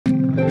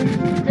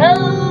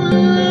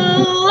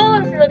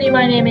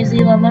my name is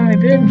Elon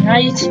Lumberboom. How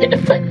you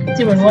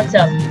doing? What's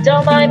up?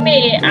 Don't mind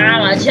me,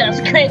 I'm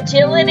just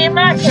chilling in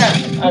my car.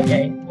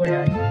 Okay, we're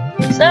done.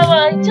 So,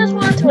 I just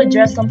wanted to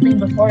address something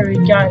before we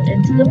got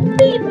into the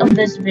meat of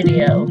this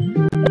video,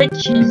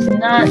 which is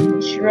not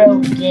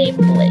Trove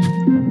gameplay.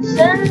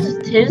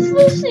 Since 'tis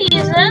the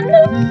season,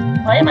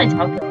 why am I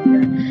talking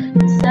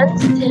like that?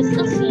 Since 'tis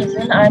the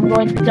season, I'm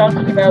going to be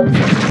talking about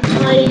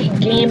my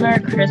gamer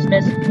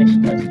Christmas wish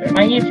list, or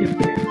my YouTube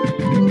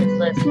Christmas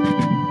list.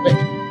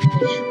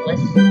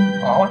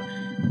 Oh,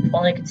 if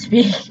only I could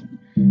speak.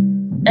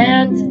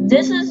 And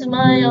this is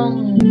my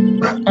own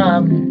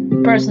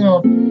personal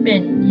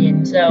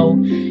opinion, so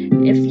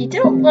if you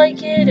don't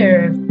like it,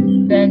 or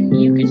then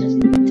you could just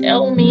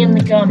tell me in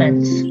the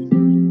comments.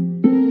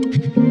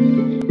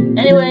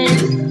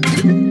 Anyways,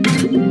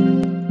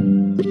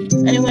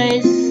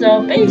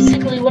 so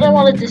basically what I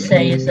wanted to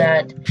say is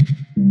that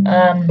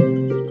I've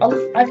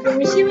been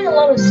receiving a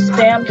lot of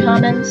spam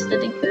comments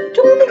that I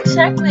don't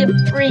exactly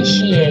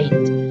appreciate.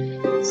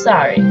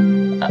 Sorry,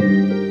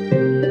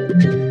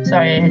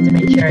 I had to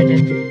make sure I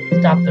didn't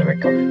stop the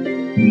recording.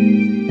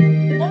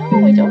 No,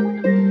 I don't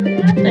want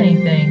to grab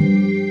anything.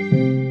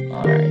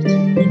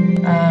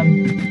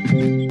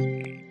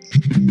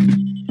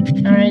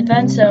 Alright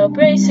then, so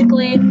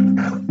basically,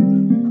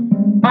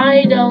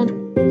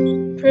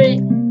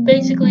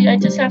 I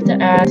just have to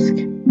ask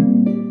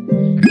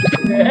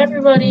for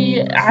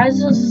everybody,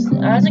 as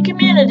a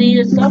community,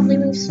 to stop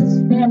leaving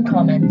spam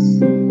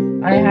comments.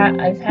 I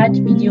had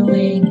to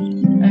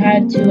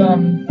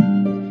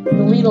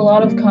delete a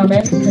lot of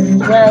comments, and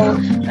well,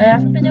 I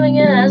haven't been doing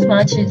it as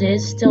much. It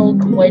is still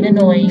quite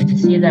annoying to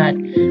see that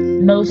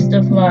most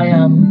of my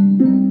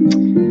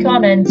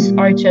comments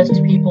are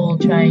just people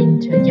trying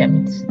to get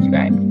me to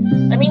subscribe.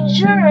 I mean,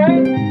 sure,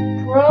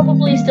 I'm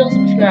probably still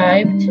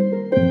subscribed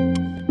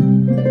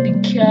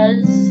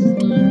because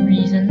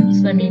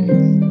reasons. I mean,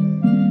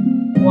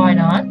 why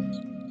not?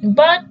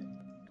 But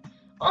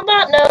on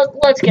that note,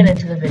 let's get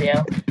into the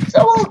video.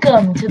 So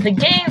welcome to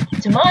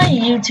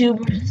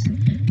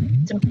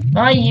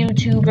my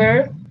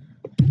YouTuber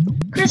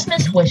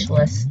Christmas wish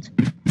list.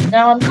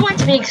 Now I'm going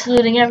to be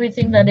excluding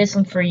everything that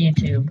isn't for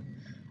YouTube.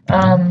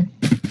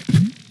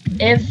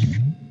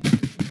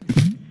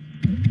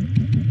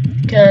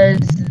 Because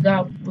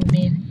that would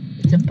mean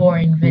it's a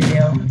boring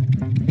video.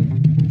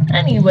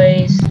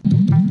 Anyways,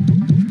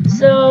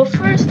 so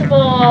first of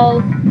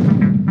all,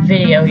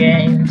 video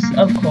games,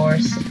 of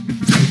course.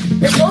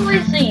 There's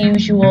always the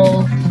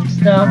usual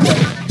stuff like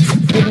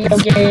video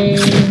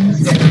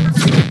games and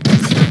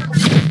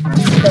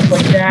stuff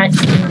like that,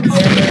 new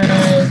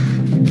cameras.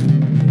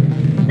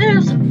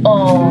 There's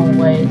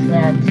always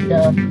that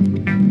stuff.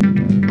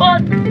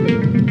 But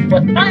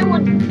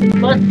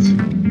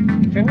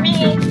for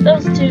me,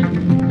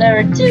 there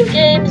are two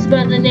games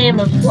by the name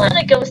of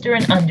Planet Coaster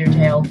and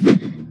Undertale.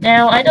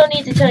 Now, I don't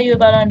need to tell you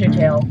about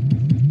Undertale.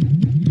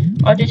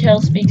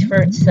 Undertale speaks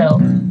for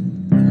itself.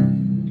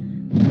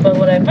 But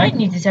what I might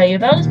need to tell you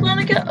about is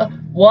Planet Coaster.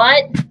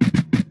 What?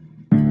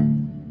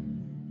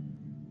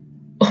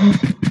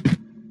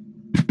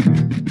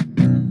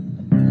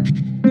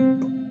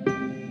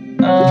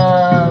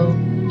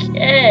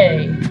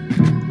 Okay.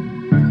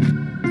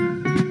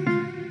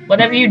 What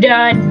have you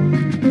done?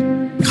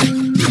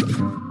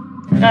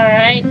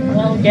 Alright,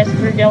 well, guess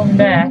we're going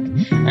back.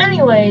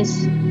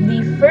 Anyways,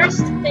 the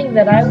first thing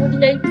that I would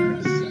like to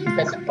receive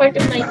as a part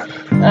of my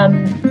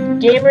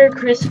YouTuber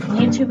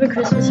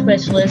Christmas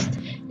wish list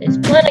is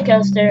Planet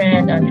Coaster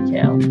and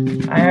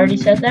Undertale. I already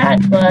said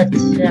that, but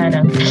I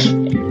don't care.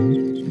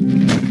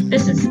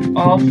 This is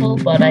awful,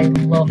 but I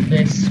love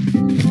this.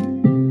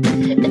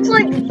 It's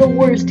like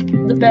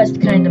the best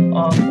kind of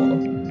awful.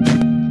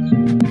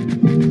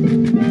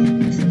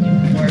 This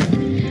new word.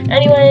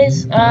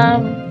 Anyways, I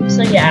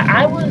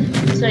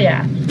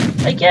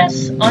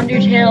guess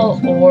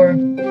Undertale or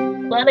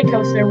Planet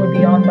Coaster would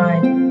be on my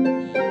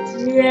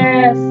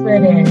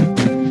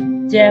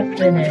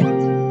definite.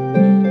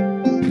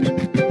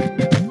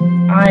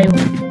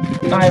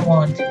 I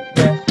want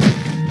this.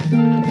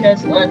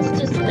 Because let's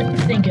just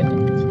think of it.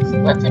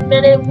 Let's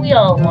admit it, we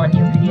all want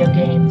new video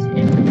games,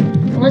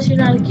 unless you're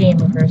not a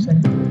gamer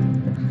person.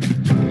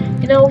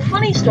 You know,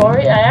 funny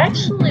story, I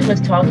actually was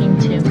talking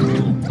to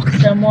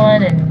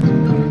someone and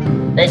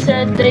they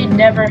said they'd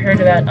never heard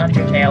about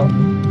Undertale.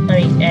 I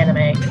mean,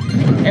 anime.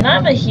 And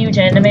I'm a huge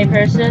anime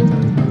person,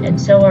 and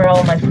so are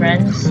all my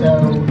friends,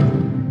 so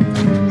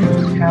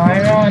how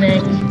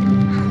ironic.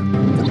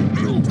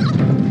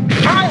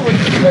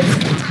 I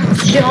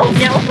don't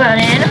know about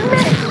anime.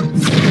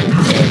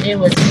 It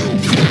was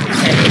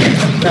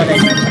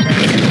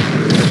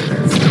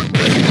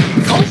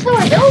also,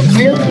 I don't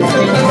really think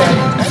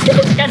that. I think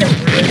it's kind of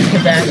rude to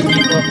bash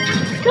people.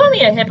 Call me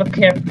a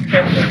hypocrite in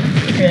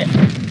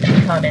the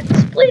comments.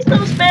 Please no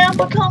spam,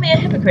 but call me a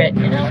hypocrite,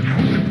 you know?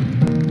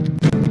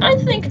 I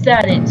think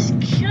that it's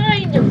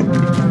kind of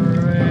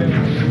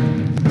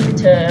rude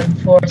to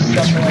force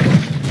someone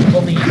to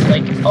believe,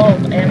 like, oh,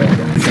 anime.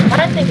 If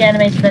I think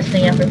anime is the best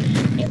thing ever,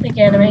 you think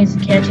anime is a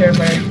cancer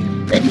bird,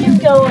 then you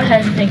go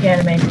ahead and think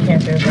anime is a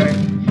cancer bird.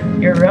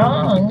 you're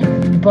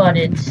wrong, but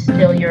it's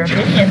still your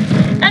opinion.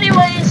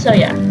 Anyway, so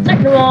yeah,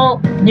 second of all,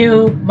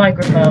 new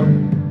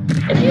microphone.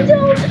 If you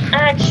don't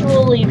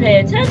actually pay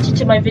attention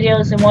to my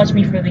videos and watch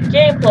me for the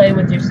gameplay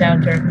with your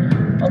sound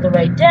turned all the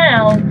way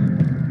down,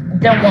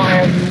 then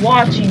why are you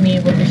watching me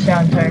with the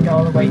sound turned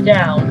all the way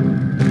down?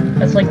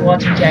 That's like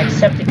watching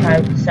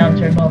Jacksepticeye with the sound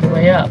turned all the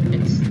way up.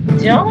 It's a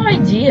dumb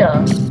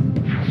idea.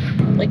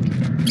 Like,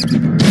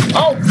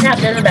 oh crap,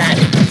 there's a bat.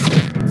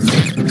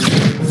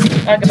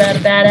 Talk about a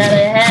bat out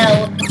of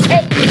hell.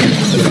 Hey!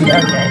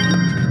 Okay.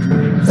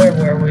 Where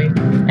were we?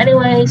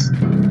 Anyways,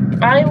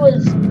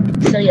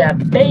 so yeah,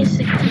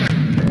 basically,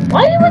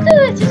 why would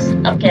I just,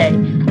 okay,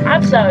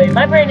 I'm sorry,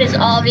 my brain is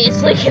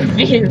obviously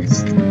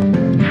confused.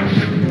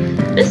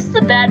 This is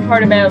the bad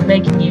part about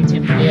making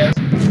YouTube videos.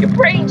 Your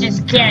brain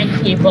just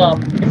can't keep up.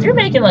 If you're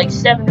making like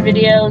 7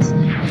 videos,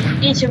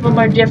 each of them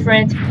are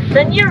different,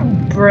 then your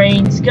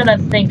brain's gonna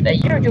think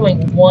that you're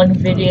doing one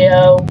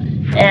video,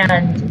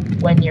 and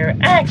when you're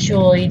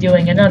actually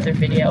doing another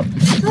video.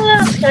 So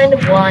that's kind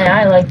of why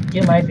I like to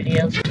do my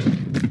videos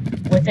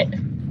with it,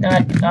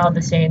 not all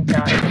the same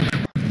time.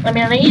 I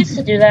mean, I used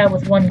to do that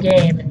with one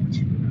game,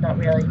 and not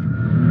really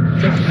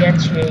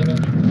differentiating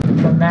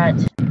from that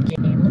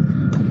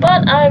game.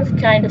 But I've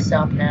kind of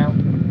stopped now.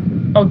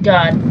 Oh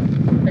god,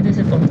 I just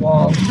hit the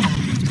wall.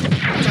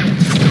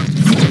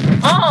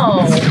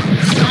 Oh,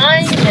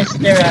 hi,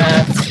 Mr.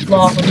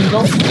 Lawful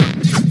Eagle.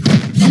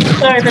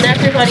 Sorry, but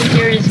everybody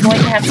here is going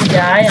to have to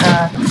die.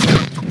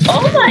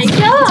 Oh my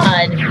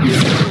god!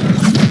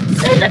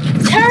 There's a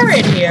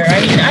turret here. I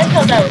mean, I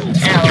thought that was an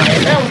ally.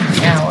 That was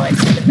an ally to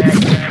the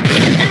background.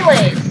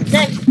 Anyways,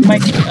 next,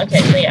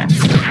 okay, so yeah.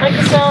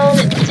 Microphone,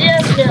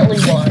 definitely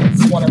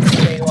one of the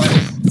big ones.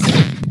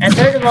 And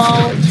third of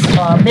all, a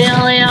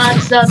million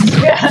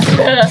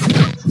subscribers.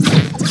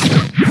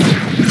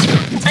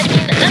 I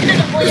mean,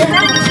 admittedly,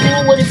 how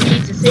cool would it be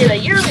to say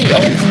that you're the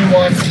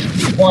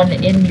only one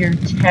in your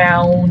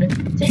town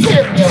to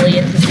hit a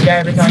million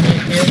subscribers on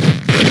YouTube?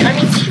 I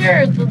mean,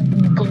 sure, the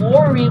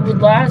glory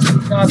would last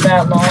not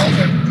that long,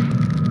 and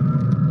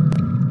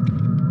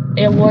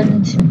it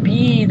wouldn't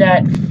be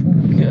that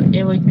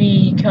it would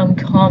become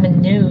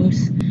common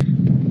news.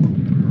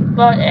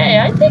 But hey,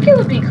 I think it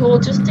would be cool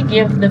just to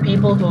give the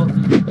people who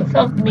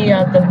helped me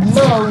out the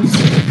most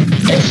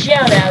a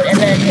shout out, and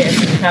then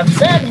have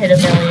them hit a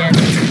million,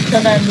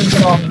 so then we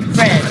can all be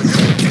friends.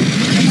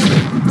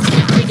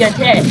 Because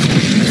hey,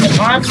 if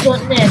I'm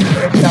putting in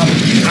for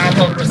something, I'm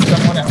helping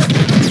someone else.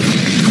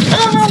 I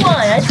don't know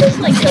why, I just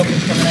like helping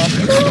someone else,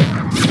 you know?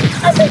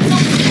 I think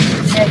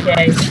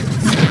okay.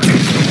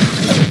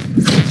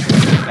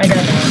 I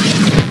don't know.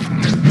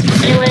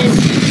 Anyways,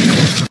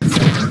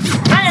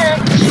 I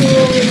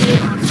actually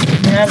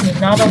have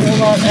not a whole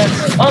lot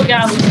of... Oh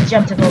god, we just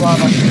jumped in the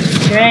lava.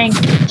 Drink,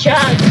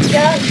 chug,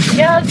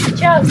 kill,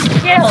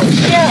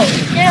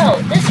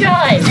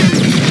 destroy!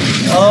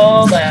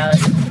 Oh bad.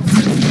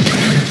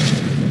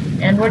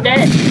 And we're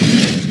dead.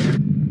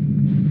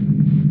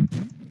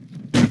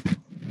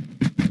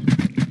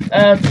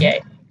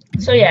 Okay,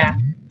 so yeah,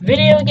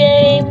 video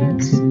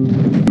games,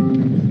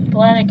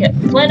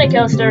 Planet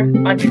Coaster,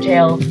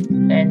 Undertale,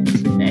 and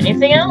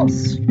anything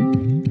else.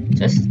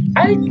 Just,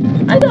 I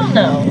don't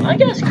know. I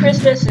guess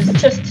Christmas is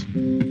just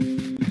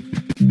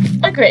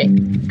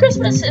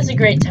Christmas is a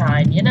great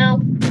time, you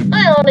know?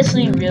 I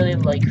honestly really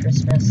like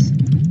Christmas.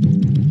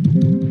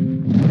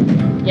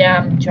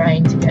 Yeah, I'm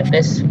trying to get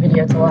this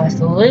video to last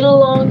a little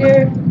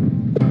longer,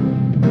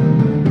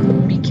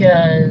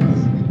 because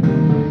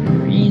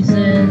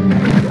reason...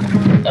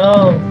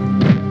 Oh,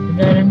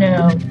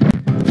 no.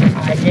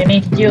 I didn't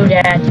mean to do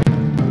that.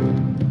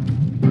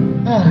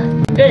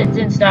 Good, it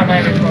didn't stop my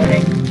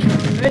recording.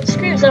 It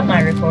screws up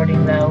my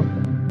recording, though.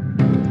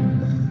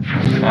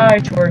 Our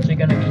chores are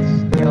gonna be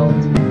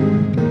killed.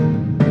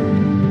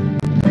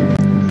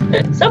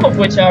 Some of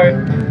which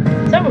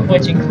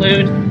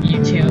include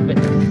YouTube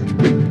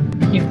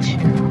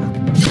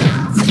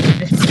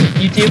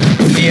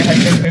video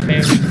has been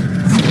removed.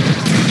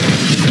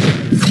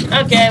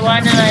 Okay, why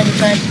not I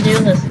decide to do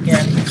this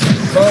again?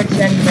 Lord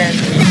send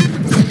mercy.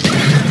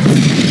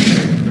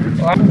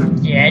 Well, I'm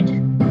dead.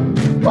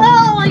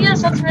 Well, I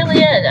guess that's really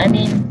it. I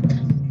mean,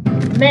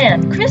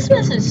 man,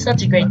 Christmas is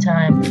such a great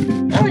time.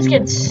 I always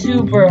get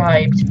super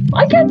hyped.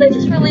 Why can't they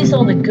just release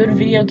all the good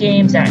video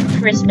games at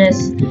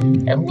Christmas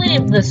and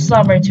leave the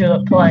summer to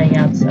it playing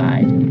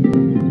outside?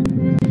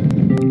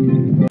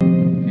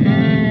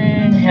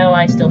 Hell,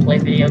 I still play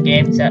video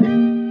games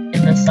in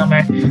the summer.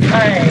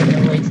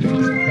 I'm way too busy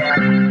for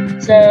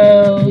that.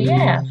 So,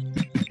 yeah.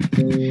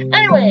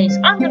 Anyways,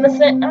 I'm gonna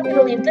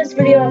leave this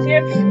video off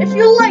here. If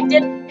you liked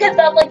it, hit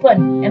that like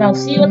button, and I'll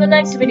see you in the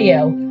next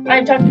video.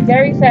 I'm talking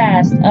very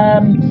fast.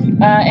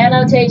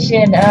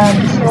 Annotation,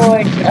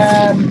 short,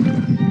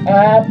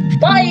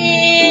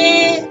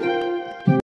 bye!